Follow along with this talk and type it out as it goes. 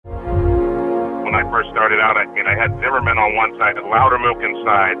when I first started out, I had Zimmerman on one side and Loudermilk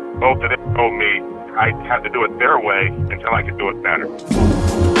inside. Both of them told me I had to do it their way until I could do it better.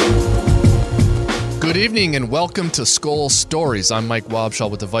 Good evening and welcome to Skol Stories. I'm Mike Wobschall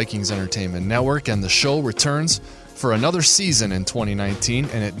with the Vikings Entertainment Network, and the show returns for another season in 2019,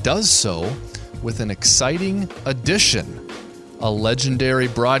 and it does so with an exciting addition. A legendary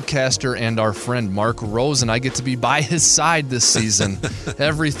broadcaster and our friend Mark Rosen. I get to be by his side this season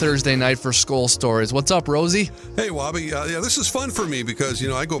every Thursday night for Skol Stories. What's up, Rosie? Hey, Wobby. This is fun for me because,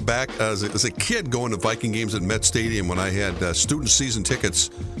 I go back as a kid going to Viking games at Met Stadium when I had student season tickets,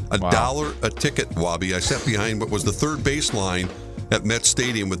 $1 a ticket, Wobby. I sat behind what was the third baseline at Met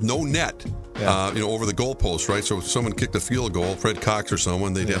Stadium with no net. Over the goalpost, right? So if someone kicked a field goal, Fred Cox or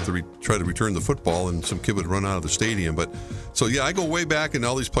someone, they'd have to try to return the football, and some kid would run out of the stadium. But so, I go way back, and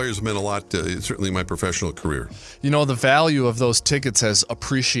all these players have meant a lot, certainly in my professional career. The value of those tickets has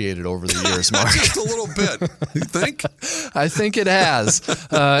appreciated over the years, Mark. Just a little bit. You think? I think it has.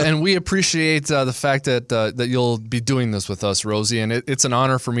 And we appreciate the fact that you'll be doing this with us, Rosie. And it's an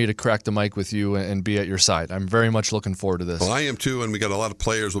honor for me to crack the mic with you and be at your side. I'm very much looking forward to this. Well, I am too, and we got a lot of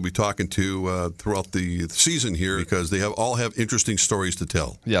players we'll be talking to throughout the season here because they all have interesting stories to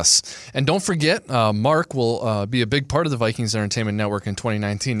tell. Yes. And don't forget, Mark will be a big part of the Vikings Entertainment Network in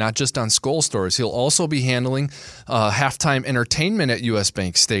 2019, not just on Skol Stories. He'll also be handling halftime entertainment at US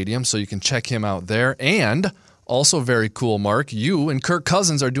Bank Stadium, so you can check him out there. And also very cool, Mark, you and Kirk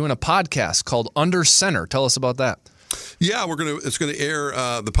Cousins are doing a podcast called Under Center. Tell us about that. Yeah, it's going to air.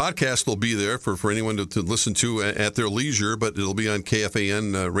 The podcast will be there for anyone to listen to at their leisure, but it'll be on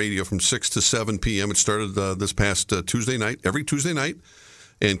KFAN radio from 6 to 7 p.m. It started this past Tuesday night, every Tuesday night,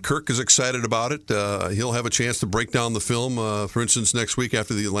 and Kirk is excited about it. He'll have a chance to break down the film. For instance, next week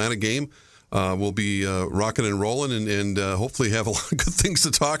after the Atlanta game, we'll be rocking and rolling and hopefully have a lot of good things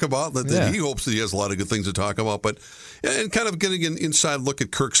to talk about. He hopes that he has a lot of good things to talk about, and kind of getting an inside look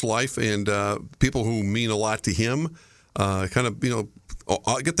at Kirk's life and people who mean a lot to him. Get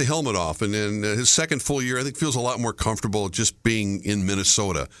the helmet off, and then his second full year, I think, feels a lot more comfortable just being in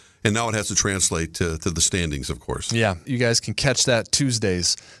Minnesota. And now it has to translate to the standings, of course. Yeah, you guys can catch that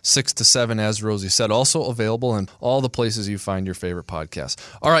Tuesdays, 6 to 7, as Rosie said. Also available in all the places you find your favorite podcasts.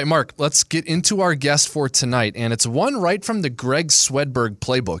 All right, Mark, let's get into our guest for tonight. And it's one right from the Greg Swedberg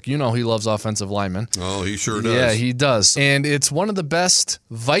playbook. You know he loves offensive linemen. Oh, he sure does. Yeah, he does. And it's one of the best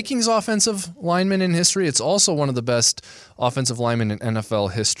Vikings offensive linemen in history. It's also one of the best offensive linemen in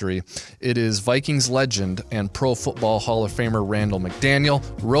NFL history. It is Vikings legend and Pro Football Hall of Famer Randall McDaniel.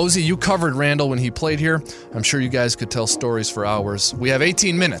 Rosie, you covered Randall when he played here. I'm sure you guys could tell stories for hours. We have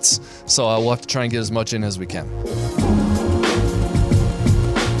 18 minutes, so we'll have to try and get as much in as we can.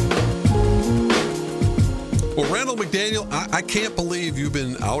 Well, Randall McDaniel, I can't believe you've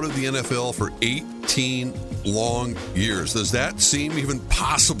been out of the NFL for 18 long years. Does that seem even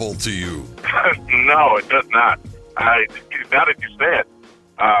possible to you? No, it does not. Now that you say it,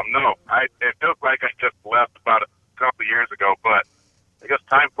 no. It feels like I just left about a couple of years ago, but I guess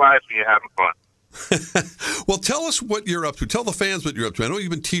time flies when you're having fun. Well, tell us what you're up to. Tell the fans what you're up to. I know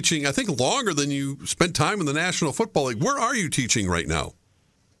you've been teaching, I think, longer than you spent time in the National Football League. Where are you teaching right now?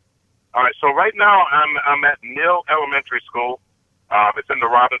 All right, so right now I'm at Mill Elementary School. It's in the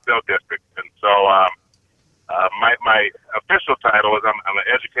Robbinsdale district, and so my official title is I'm an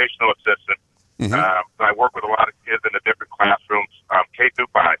educational assistant. Mm-hmm. So I work with a lot of kids in the different classrooms, K through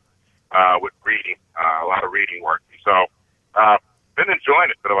 5, with reading, a lot of reading work. So been enjoying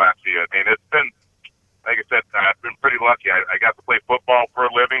it for the last year. I mean, it's been, like I said, I've been pretty lucky. I got to play football for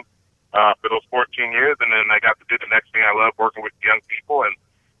a living for those 14 years, and then I got to do the next thing I love, working with young people, and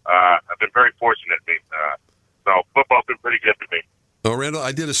I've been very fortunate. So football's been pretty good to me. Oh, Randall,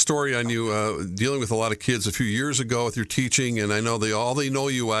 I did a story on you dealing with a lot of kids a few years ago with your teaching, and I know all they know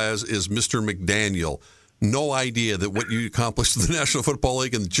you as is Mr. McDaniel. No idea that what you accomplished in the National Football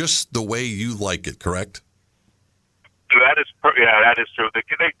League and just the way you like it, correct? That is true. They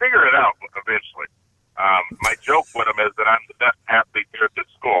figure it out eventually. My joke with them is that I'm the best athlete here at this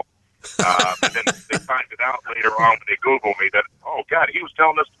school. And then they find it out later on when they Google me that, oh, God, he was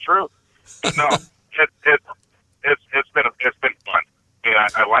telling us the truth. But no, it's been fun.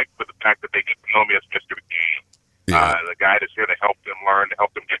 I like the fact that they get to know me as Mr. McDaniel. The guy that's here to help them learn, to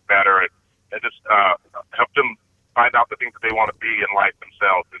help them get better, and just help them find out the things that they want to be in life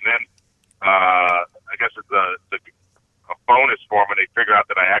themselves. And then I guess it's a bonus for them when they figure out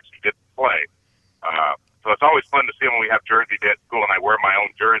that I actually get to play. So it's always fun to see them when we have jersey day at school and I wear my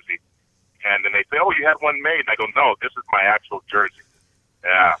own jersey. And then they say, oh, you had one made. And I go, no, this is my actual jersey.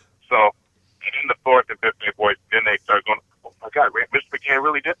 Yeah. So in the fourth and fifth grade boys, then they start going, oh, my God, Mr. McCann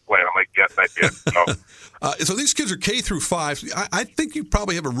really did play? And I'm like, yes, I did. So these kids are K through 5. I think you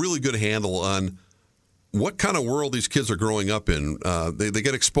probably have a really good handle on what kind of world these kids are growing up in. They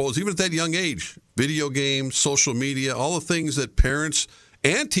get exposed, even at that young age, video games, social media, all the things that parents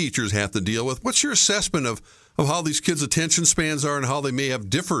and teachers have to deal with. What's your assessment of how these kids' attention spans are and how they may have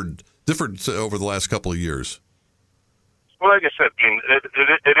differed over the last couple of years? Well, like I said, I mean,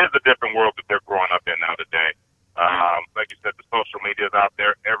 it is a different world that they're growing up in now today. Like you said, the social media is out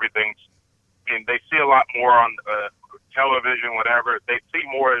there. Everything's, I mean, they see a lot more on television, whatever. They see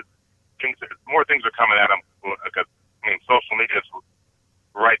more things are coming at them. Because, I mean, social media is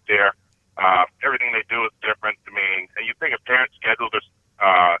right there. Everything they do is different. I mean, and you think if parents schedule their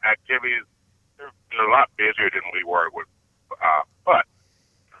activities, they're a lot busier than we were. But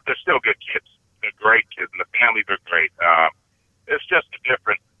they're still good kids. They're great kids, and the families are great. It's just a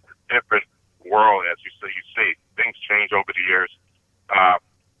different world, as you see. Things change over the years.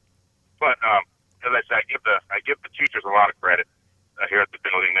 But as I said, I give the teachers a lot of credit here at the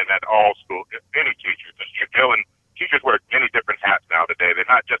building and at all schools. Any teachers, teachers wear many different hats now today. They're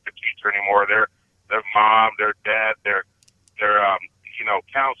not just a teacher anymore. They're their mom, their dad, their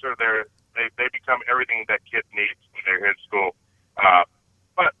counselor. They become everything that kid needs when they're in school.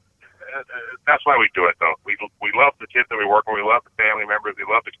 But that's why we do it, though. We love the kids that we work with. We love the family members. We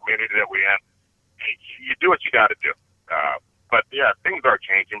love the community that we're in. You do what you got to do. But yeah, things are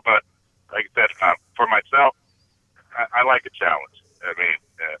changing. But like I said, for myself, I like a challenge. I mean,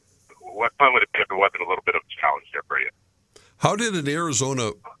 what fun would it be if it wasn't a little bit of a challenge there for you? How did an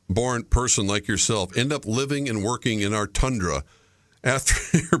Arizona-born person like yourself end up living and working in our tundra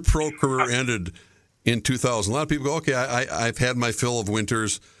after your pro career ended in 2000? A lot of people go, okay, I've had my fill of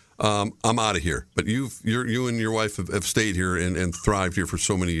winters. I'm out of here. But you and your wife have stayed here and thrived here for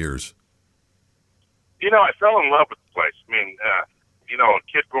so many years. I fell in love with the place. I mean, a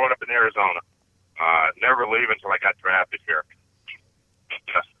kid growing up in Arizona, never leave until I got drafted here.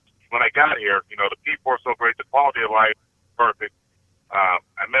 When I got here, the people are so great, the quality of life perfect. I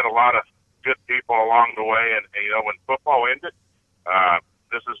met a lot of good people along the way, and when football ended,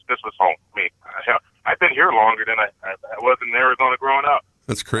 this was home. I mean, I've been here longer than I was in Arizona growing up.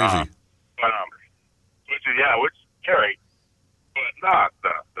 That's crazy. Which is scary. But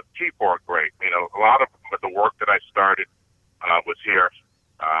the people are great. A lot of the work that I started was here.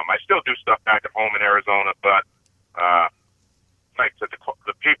 I still do stuff back at home in Arizona, but like I said,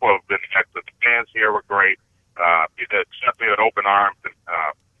 the people have been excellent. The fans here were great. They accepted me with open arms, and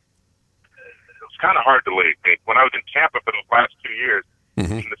it was kind of hard to leave. When I was in Tampa for those last 2 years,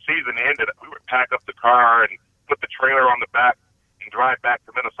 when the season ended, we would pack up the car and put the trailer on the back and drive back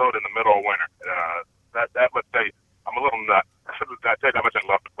to Minnesota in the middle of winter. That would say I'm a little nuts. I tell you how much I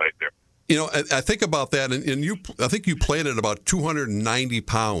love the place there. I think about that, and I think you played at about 290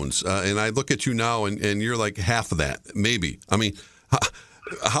 pounds, and I look at you now, and you're like half of that, maybe. I mean,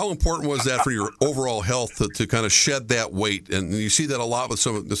 how important was that for your overall health to kind of shed that weight? And you see that a lot with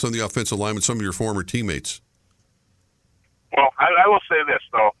some of the offensive linemen, some of your former teammates. Well, I will say this,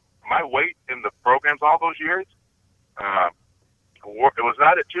 though. My weight in the programs all those years, it was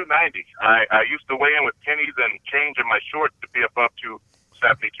not at 290. I used to weigh in with pennies and change in my shorts to be above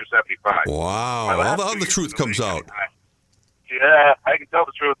 270, 275. Wow. Well, the truth comes out. Yeah, I can tell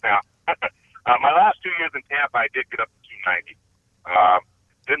the truth now. My last 2 years in Tampa, I did get up to 290.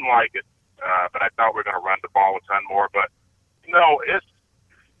 Didn't like it, but I thought we were going to run the ball a ton more. But,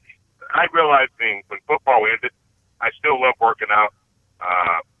 I realized when football ended, I still love working out.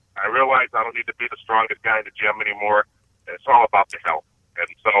 I realized I don't need to be the strongest guy in the gym anymore. It's all about the health. And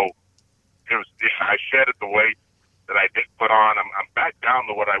so I shedded the weight that I did put on. I'm back down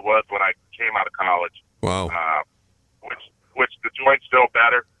to what I was when I came out of college. Wow. Which the joint's still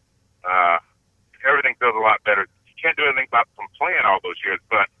better. Everything feels a lot better. You can't do anything about from playing all those years,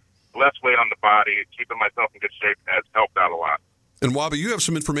 but less weight on the body and keeping myself in good shape has helped out a lot. And Wabi, you have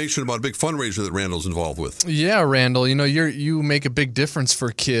some information about a big fundraiser that Randall's involved with. Yeah, Randall, you make a big difference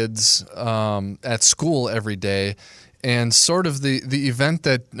for kids at school every day. And sort of the event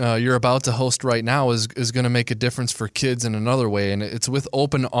that you're about to host right now is going to make a difference for kids in another way, and it's with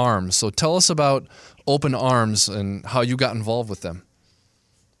Open Arms. So tell us about Open Arms and how you got involved with them.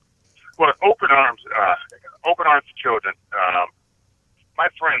 Well, Open Arms for Children, my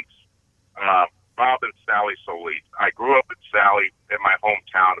friends, Bob and Sally Solis. I grew up in Sally in my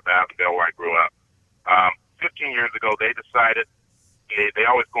hometown of Avondale where I grew up. 15 years ago, they decided they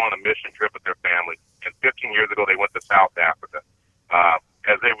always go on a mission trip with their family. And 15 years ago, they went to South Africa.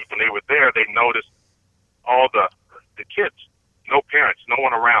 When they were there, they noticed all the kids, no parents, no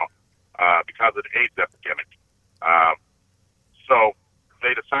one around because of the AIDS epidemic. So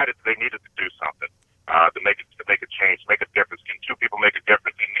they decided that they needed to do something to make a change, make a difference. Can two people make a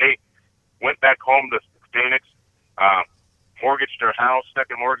difference? And they went back home to Phoenix, mortgaged their house,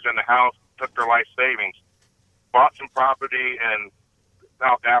 second mortgage on the house, took their life savings, bought some property in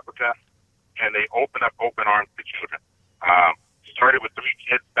South Africa, and they opened up Open Arms to children. Started with 3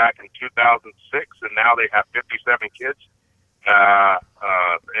 kids back in 2006, and now they have 57 kids, and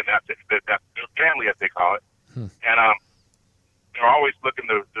that's their family, as they call it. And they're always looking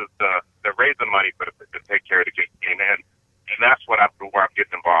to raise the money to take care of the kids, and that's where I'm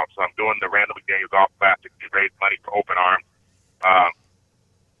getting involved. So I'm doing the Randall McDaniel Golf Classic to raise money for Open Arms.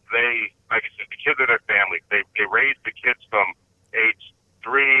 They, like I said, the kids are their family. They raise the kids from age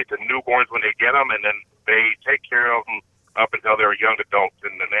 3 to newborns when they get them, and then they take care of them up until they're young adults,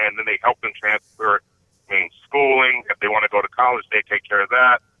 and then they help them transfer. Schooling. If they want to go to college, they take care of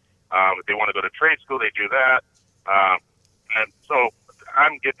that. If they want to go to trade school, they do that. And so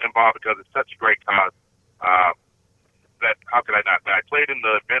I'm getting involved because it's such a great cause. That how could I not? I played in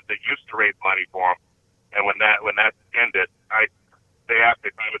the event that used to raise money for them, and when that ended, they asked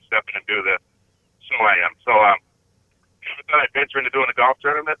if I would step in and do this. So I am. So never thought I'd venture into doing a golf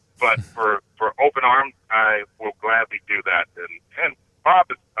tournament, but for Open Arms, I will gladly do that. And Bob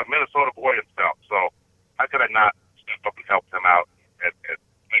is a Minnesota boy himself, so how could I not step up and help him out? And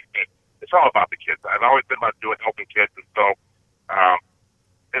it's all about the kids. I've always been about helping kids, and so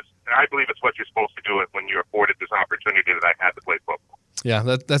I believe it's what you're supposed to do when you're afforded this opportunity that I had to play football.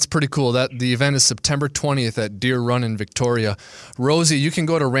 Yeah, that's pretty cool. The event is September 20th at Deer Run in Victoria. Rosie, you can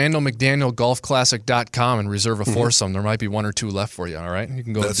go to RandallMcDanielGolfClassic.com and reserve a foursome. There might be 1 or 2 left for you, all right? You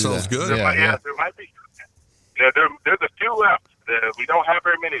can go that do sounds that. good. Yeah, there might be. Yeah, there's a few left. We don't have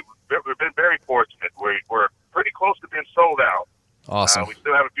very many. We've been very fortunate. We're pretty close to being sold out. Awesome. We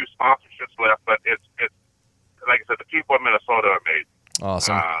still have a few sponsorships left, but it's like I said, the people in Minnesota are amazing.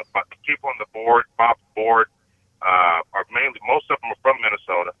 Awesome. But the people on the board, Bob's board, are mainly, most of them are from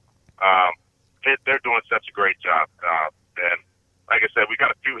Minnesota. They're doing such a great job. And like I said, we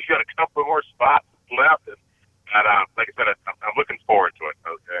got a couple more spots left, and like I said, I'm looking forward to it.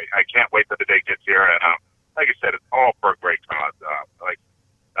 I can't wait till the day gets here, and like I said, it's all for a great cause.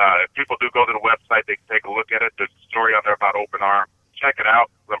 If people do go to the website, they can take a look at it. There's a story on there about Open Arm. Check it out.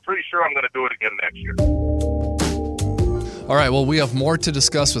 I'm pretty sure I'm going to do it again next year. All right, well, we have more to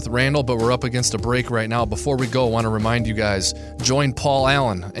discuss with Randall, but we're up against a break right now. Before we go, I want to remind you guys, join Paul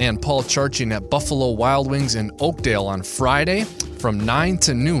Allen and Paul Charchian at Buffalo Wild Wings in Oakdale on Friday from 9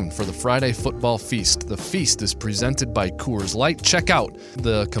 to noon for the Friday Football Feast. The feast is presented by Coors Light. Check out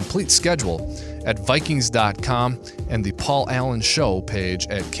the complete schedule at Vikings.com and the Paul Allen Show page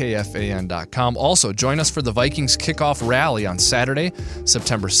at KFAN.com. Also, join us for the Vikings Kickoff Rally on Saturday,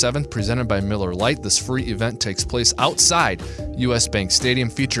 September 7th, presented by Miller Lite. This free event takes place outside U.S. Bank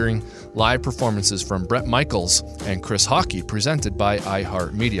Stadium, featuring live performances from Bret Michaels and Chris Hockey, presented by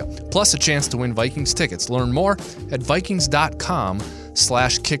iHeartMedia. Plus a chance to win Vikings tickets. Learn more at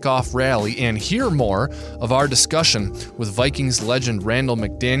Vikings.com/kickoff rally and hear more of our discussion with Vikings legend Randall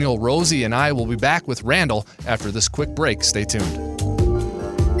McDaniel. Rosie and I will be back with Randall after this quick break. Stay tuned.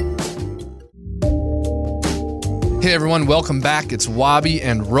 Hey everyone, welcome back. It's Wabi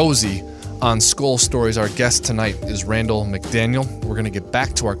and Rosie on Skol Stories. Our guest tonight is Randall McDaniel. We're going to get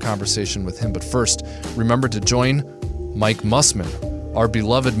back to our conversation with him, but first, remember to join Mike Mussman, our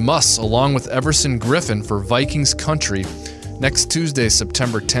beloved Muss, along with Everson Griffin for Vikings Country next Tuesday,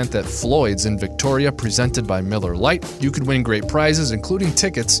 September 10th at Floyd's in Victoria, presented by Miller Lite. You could win great prizes, including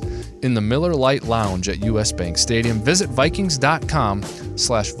tickets in the Miller Lite Lounge at U.S. Bank Stadium. Visit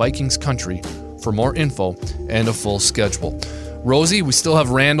Vikings.com/VikingsCountry for more info and a full schedule. Rosie, we still have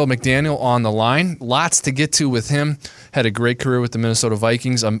Randall McDaniel on the line. Lots to get to with him. Had a great career with the Minnesota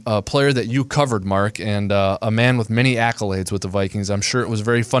Vikings, a player that you covered, Mark, and a man with many accolades with the Vikings. I'm sure it was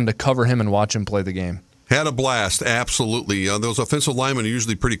very fun to cover him and watch him play the game. Had a blast, absolutely. Those offensive linemen are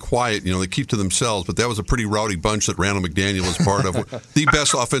usually pretty quiet. They keep to themselves, but that was a pretty rowdy bunch that Randall McDaniel was part of. The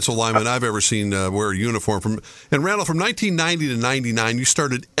best offensive lineman I've ever seen wear a uniform. And Randall, from 1990 to 99, you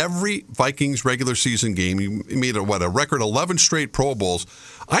started every Vikings regular season game. You made a record 11 straight Pro Bowls.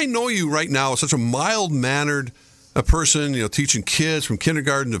 I know you right now as such a mild-mannered person, teaching kids from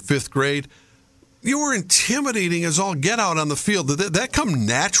kindergarten to 5th grade. You were intimidating as all get out on the field. Did that come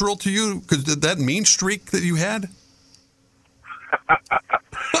natural to you? Because that mean streak that you had?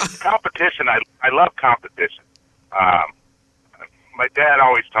 Competition. I love competition. My dad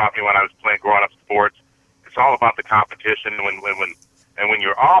always taught me when I was playing growing up sports, it's all about the competition. When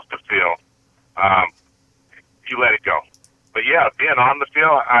you're off the field, you let it go. But yeah, being on the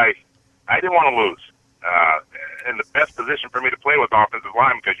field, I didn't want to lose. and the best position for me to play was offensive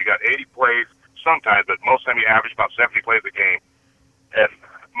line because you got 80 plays sometimes, but most of the time you average about 70 plays a game. And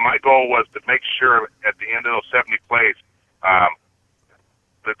my goal was to make sure at the end of those 70 plays,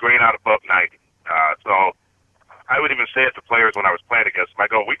 the grade out above 90. So I would even say it to players when I was playing against them. I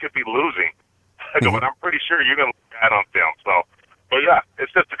go, we could be losing. I go, but I'm pretty sure you're going to look bad on film. So, but yeah,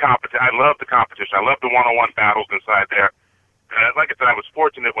 it's just the competition. I love the competition. I love the one-on-one battles inside there. Like I said, I was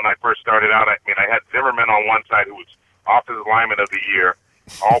fortunate when I first started out. I mean, I had Zimmerman on one side who was offensive lineman of the year,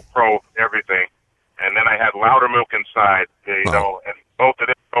 all-pro, everything. And then I had Loudermilk inside, you know, and both of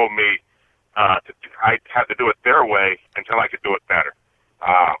them told me I had to do it their way until I could do it better,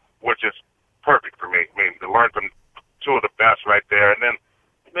 which is perfect for me. I mean, to learn from two of the best right there. And then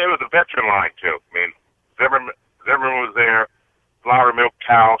it was a veteran line, too. I mean, Zimmerman was there, Loudermilk,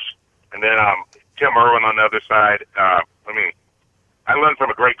 Tausch, and then Tim Irwin on the other side. I mean, I learned from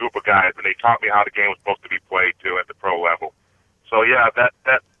a great group of guys, and they taught me how the game was supposed to be played, too, at the pro level. So, yeah,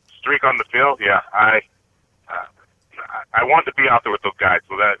 that streak on the field, yeah, I wanted to be out there with those guys.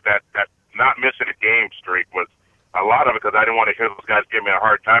 So that not missing a game streak was a lot of it because I didn't want to hear those guys give me a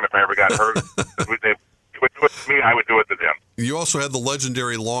hard time if I ever got hurt. If they would do it to me, I would do it to them. You also had the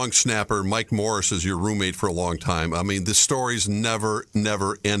legendary long snapper Mike Morris as your roommate for a long time. I mean, the stories never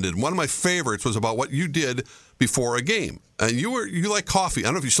ended. One of my favorites was about what you did before a game. And you like coffee. I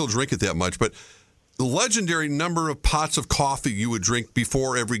don't know if you still drink it that much, but the legendary number of pots of coffee you would drink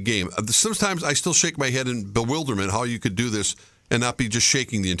before every game. Sometimes I still shake my head in bewilderment how you could do this and not be just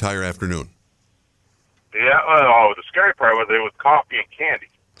shaking the entire afternoon. Yeah, the scary part was it was coffee and candy.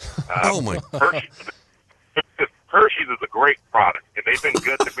 Oh, my. Hershey's is a great product, and they've been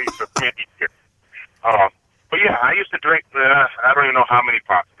good to me for many years. But, yeah, I used to drink, I don't even know how many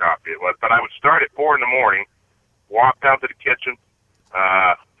pots of coffee it was, but I would start at 4 in the morning, walk down to the kitchen,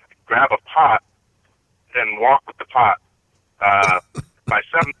 grab a pot, and walk with the pot. By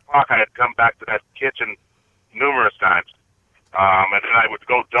 7 o'clock, I had come back to that kitchen numerous times. And then I would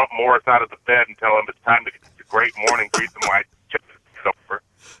go dump Morris out of the bed and tell him it's time to get the great morning, greet them while I over.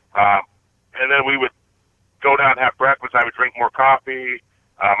 And then we would go down and have breakfast. I would drink more coffee.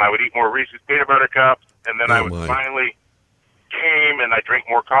 I would eat more Reese's peanut butter cups. And then I would finally game and I drink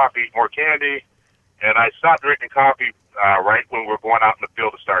more coffee, eat more candy. And I stopped drinking coffee right when we were going out in the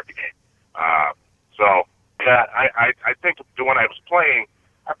field to start the game. So, yeah, I think when I was playing,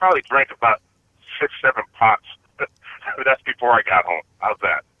 I probably drank about 6, 7 pots. That's before I got home. How's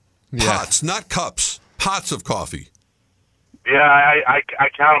that? Yeah. Pots, not cups. Pots of coffee. Yeah, I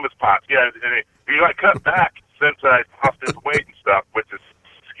count them as pots. Yeah, I cut back since I lost this weight and stuff, which is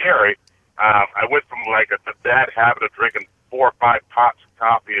scary. I went from like a bad habit of drinking 4 or 5 pots of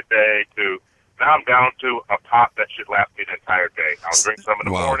coffee a day to now I'm down to a pot that should last me the entire day. I'll drink some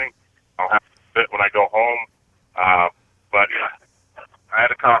in the morning. I'll have a bit when I go home. But I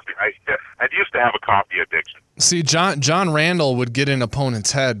had a coffee. I used to have a coffee addiction. See, John Randall would get in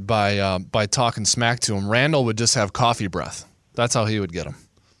opponents' head by talking smack to him. Randall would just have coffee breath. That's how he would get him.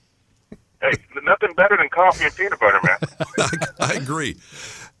 Hey, nothing better than coffee and peanut butter, man. I agree.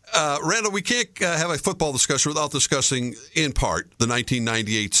 Randall, we can't have a football discussion without discussing, in part, the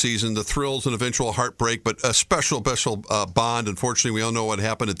 1998 season, the thrills and eventual heartbreak, but a special bond. Unfortunately, we all know what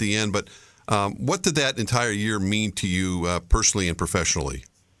happened at the end, but what did that entire year mean to you personally and professionally?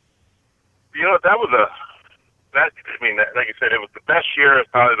 You know, like you said, it was the best year. It's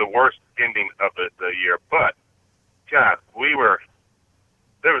probably the worst ending of the year. But, God,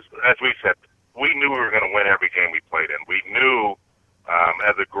 there was, as we said, we knew we were going to win every game we played in. We knew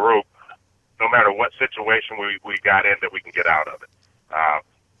as a group, no matter what situation we got in, that we can get out of it.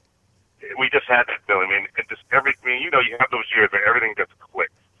 We just had that feeling. I mean, you have those years where everything just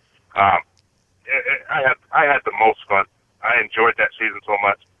clicks. I had the most fun. I enjoyed that season so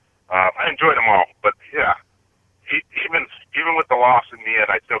much. I enjoyed them all, but yeah, even with the loss in the end,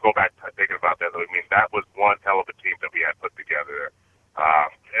 I still go back to thinking about that. I mean, that was one hell of a team that we had put together there.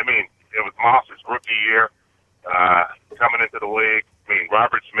 I mean, it was Moss's rookie year coming into the league. I mean,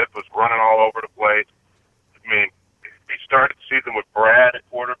 Robert Smith was running all over the place. I mean, we started the season with Brad at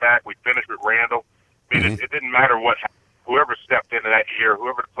quarterback. We finished with Randall. I mean, it didn't matter what whoever stepped into that year,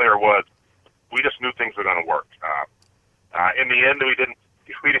 whoever the player was, we just knew things were going to work. In the end, we didn't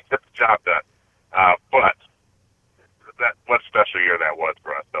get the job done. But what a special year that was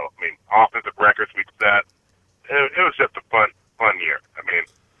for us. So, I mean, offensive records we set. It was just a fun year. I mean,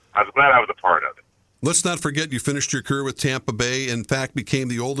 I was glad I was a part of it. Let's not forget you finished your career with Tampa Bay. In fact, became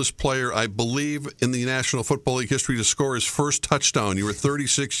the oldest player, I believe, in the National Football League history to score his first touchdown. You were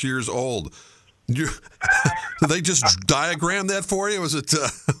 36 years old. Did they just diagram that for you? Was it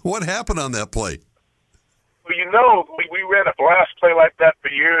what happened on that play? Well, we ran a blast play like that for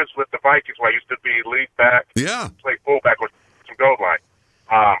years with the Vikings, where I used to be lead back, play fullback with some goal line.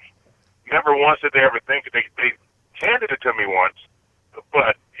 Never once did they ever think they handed it to me once,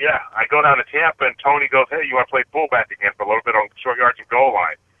 but yeah, I go down to Tampa and Tony goes, "Hey, you want to play fullback again for a little bit on short yards and goal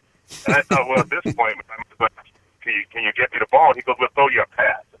line?" And I thought, well, at this point, can you get me the ball? And he goes, "We'll throw you a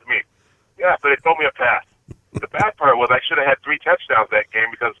pass." I mean, yeah, so they throw me a pass. The bad part was I should have had 3 touchdowns that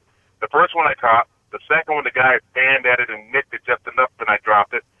game, because the first one I caught, the second one the guy banned at it and nicked it just enough, and I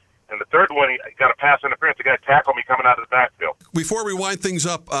dropped it. And the third one, he got a pass interference. The guy tackled me coming out of the backfield. Before we wind things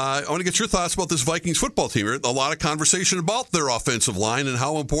up, I want to get your thoughts about this Vikings football team. There's a lot of conversation about their offensive line and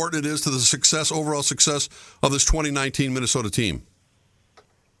how important it is to the overall success of this 2019 Minnesota team.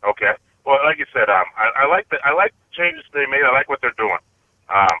 Okay. Well, like you said, I like the changes they made. I like what they're doing.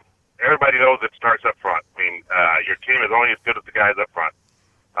 Everybody knows it starts up front. I mean, your team is only as good as the guys up front.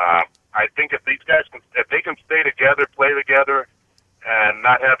 I think if these guys if they can stay together, play together, and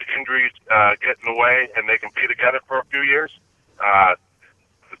not have injuries get in the way, and they can be together for a few years,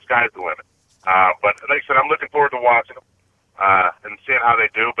 the sky's the limit. But like I said, I'm looking forward to watching them and seeing how they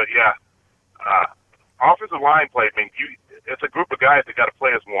do. But yeah, offensive line play. I mean, it's a group of guys that got to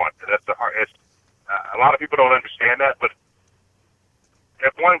play as one. That's the hard. A lot of people don't understand that, but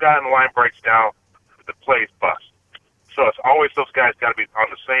if one guy on the line breaks down, the play's bust. So it's always those guys got to be on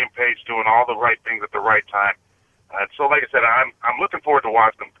the same page, doing all the right things at the right time. And so, like I said, I'm looking forward to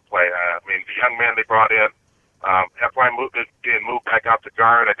watching them play. I mean, the young man they brought in, Efrain being moved back out to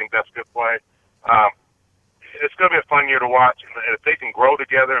guard, I think that's a good play. It's going to be a fun year to watch. And if they can grow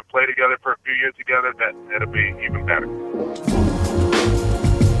together and play together for a few years together, it'll be even better.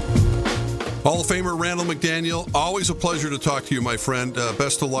 Hall of Famer Randall McDaniel, always a pleasure to talk to you, my friend.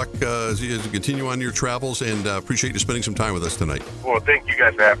 Best of luck as you continue on your travels, and appreciate you spending some time with us tonight. Well, thank you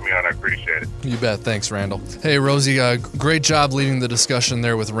guys for having me on. I appreciate it. You bet. Thanks, Randall. Hey, Rosie, great job leading the discussion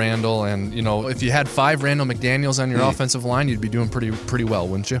there with Randall. And, you know, if you had 5 Randall McDaniels on your offensive line, you'd be doing pretty well,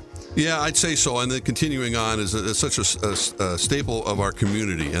 wouldn't you? Yeah, I'd say so. And then continuing on is such a staple of our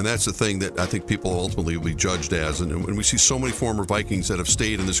community. And that's the thing that I think people ultimately will be judged as. And we see so many former Vikings that have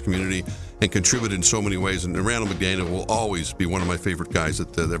stayed in this community and contributed in so many ways. And Randall McDaniel will always be one of my favorite guys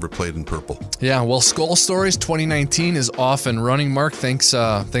that ever played in purple. Yeah, well, Skull Stories 2019 is off and running, Mark. Thanks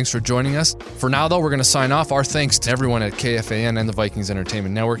for joining us. For now, though, we're going to sign off. Our thanks to everyone at KFAN and the Vikings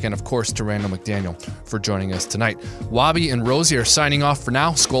Entertainment Network, and, of course, to Randall McDaniel for joining us tonight. Wabi and Rosie are signing off for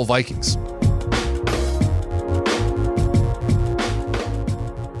now. Skull Vikings.